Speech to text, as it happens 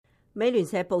美聯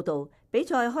社報道，比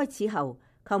賽開始後，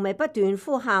球迷不斷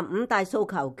呼喊五大訴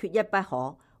求缺一不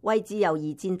可、為自由而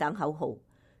戰等口號，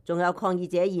仲有抗議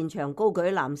者現場高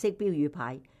舉藍色標語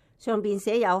牌，上邊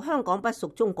寫有香港不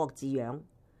屬中國字樣。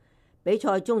比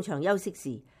賽中場休息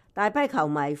時，大批球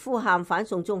迷呼喊反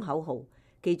送中口號，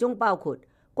其中包括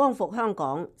光復香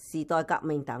港、時代革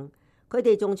命等。佢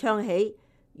哋仲唱起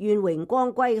願榮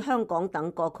光歸香港等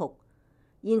歌曲。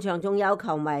現場仲有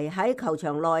球迷喺球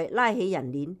場內拉起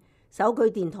人鏈，手舉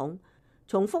電筒，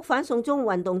重複反送中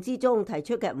運動之中提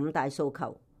出嘅五大訴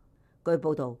求。據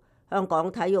報道，香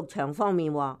港體育場方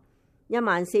面話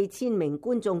，14,000名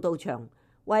觀眾到場，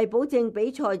為保證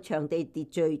比賽場地秩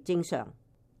序正常，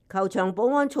球場保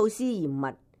安措施嚴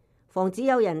密，防止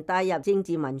有人帶入政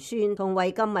治文宣同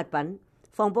違禁物品。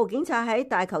防暴警察喺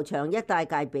大球場一帶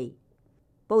戒備。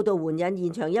報道援引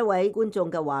現場一位觀眾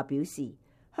嘅話表示，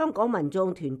香港民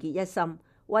眾團結一心，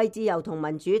為自由同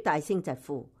民主大聲疾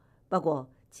呼。不過，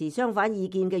持相反意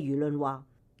見嘅輿論話，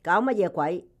搞乜嘢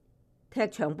鬼？踢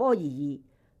場波而已。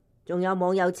仲有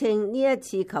網友稱呢一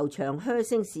次球場噓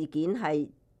聲事件係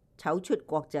醜出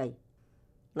國際。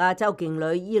亞洲勁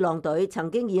旅伊朗隊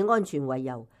曾經以安全為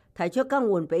由提出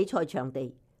更換比賽場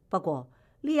地，不過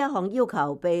呢一項要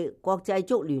求被國際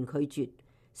足聯拒絕。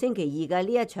星期二嘅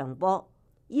呢一場波，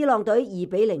伊朗隊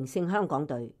2-0勝香港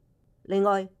隊。另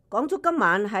外，港足今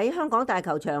晚喺香港大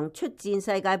球場出戰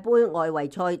世界盃外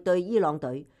圍賽對伊朗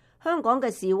隊。香港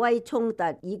嘅示威衝突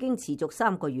已經持續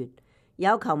3個月，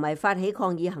有球迷發起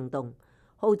抗議行動，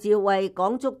號召為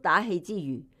港足打氣之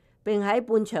餘，並喺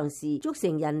半場時組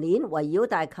成人鏈圍繞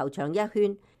大球場一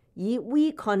圈，以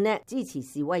voacantonese 支持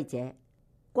示威者。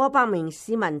過百名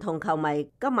市民同球迷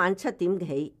今晚7點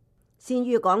起先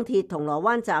於港鐵銅鑼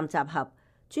灣站集合，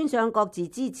穿上各自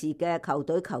支持嘅球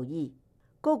隊球衣，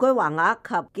高舉橫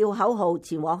額及叫口號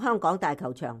前往香港大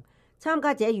球場。參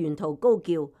加者沿途高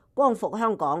叫光復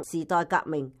香港、時代革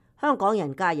命、香港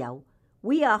人加油、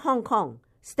We are Hong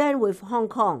Kong、Stand with Hong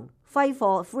Kong、Fight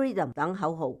for Freedom 等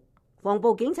口號。防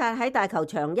暴警察喺大球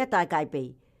場一帶戒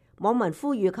備，網民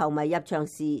呼籲球迷入場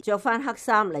時着返黑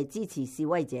衫嚟支持示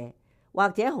威者，或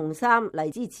者紅衫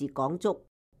嚟支持港足。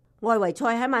外圍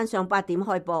賽喺晚上8點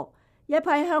開播，一批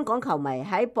香港球迷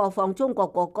喺播放中國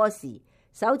國歌時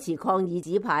手持抗議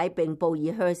紙牌並報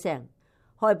以噓聲。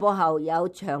開播後，有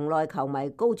場內球迷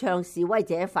高唱示威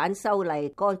者反修例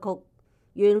歌曲《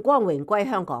願光榮歸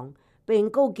香港》，並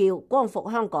高叫光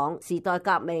復香港、時代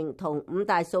革命同五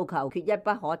大訴求缺一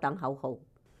不可等口號。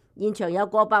現場有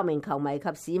過百名球迷及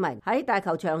市民喺大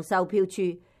球場售票處，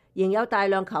仍有大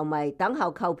量球迷等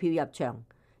候購票入場。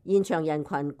現場人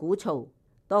群鼓噪，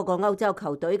多個歐洲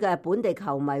球隊嘅本地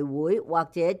球迷會或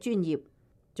者專業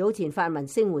早前發文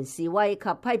聲援示威及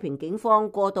批評警方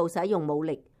過度使用武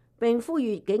力，並呼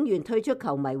籲警員退出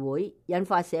球迷會，引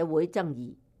發社會爭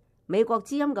議。美國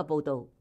之音嘅報導。